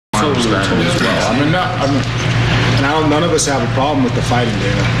understand as well. None of us have a problem with the fighting,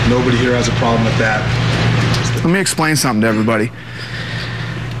 Dana. Nobody here has a problem with that. Let me explain something to everybody.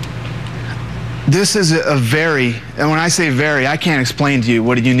 This is a very, and when I say very, I can't explain to you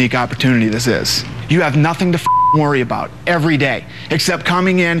what a unique opportunity this is. You have nothing to worry about every day except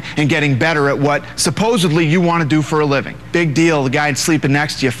coming in and getting better at what supposedly you want to do for a living. Big deal, the guy sleeping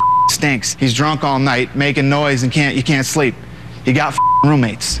next to you stinks. He's drunk all night, making noise, and you can't sleep. You got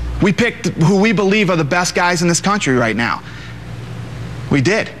roommates. We picked who we believe are the best guys in this country right now. We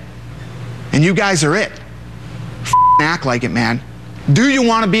did. And you guys are it. Act like it, man. Do you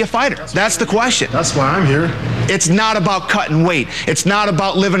want to be a fighter? That's the question. That's why I'm here. It's not about cutting weight. It's not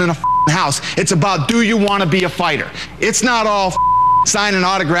about living in a house. It's about, do you want to be a fighter? It's not all signing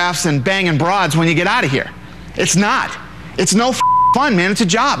autographs and banging broads when you get out of here. It's not. It's no fun, man. It's a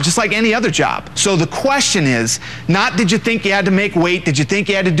job, just like any other job. So the question is, not did you think you had to make weight? Did you think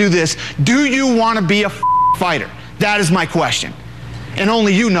you had to do this? Do you want to be a fighter? That is my question. And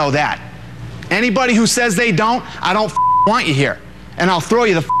only you know that. Anybody who says they don't, I don't want you here. And I'll throw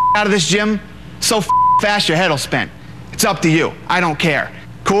you the out of this gym so fast your head will spin. It's up to you. I don't care.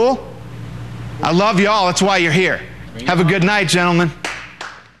 Cool? I love you all. That's why you're here. Have a good night, gentlemen.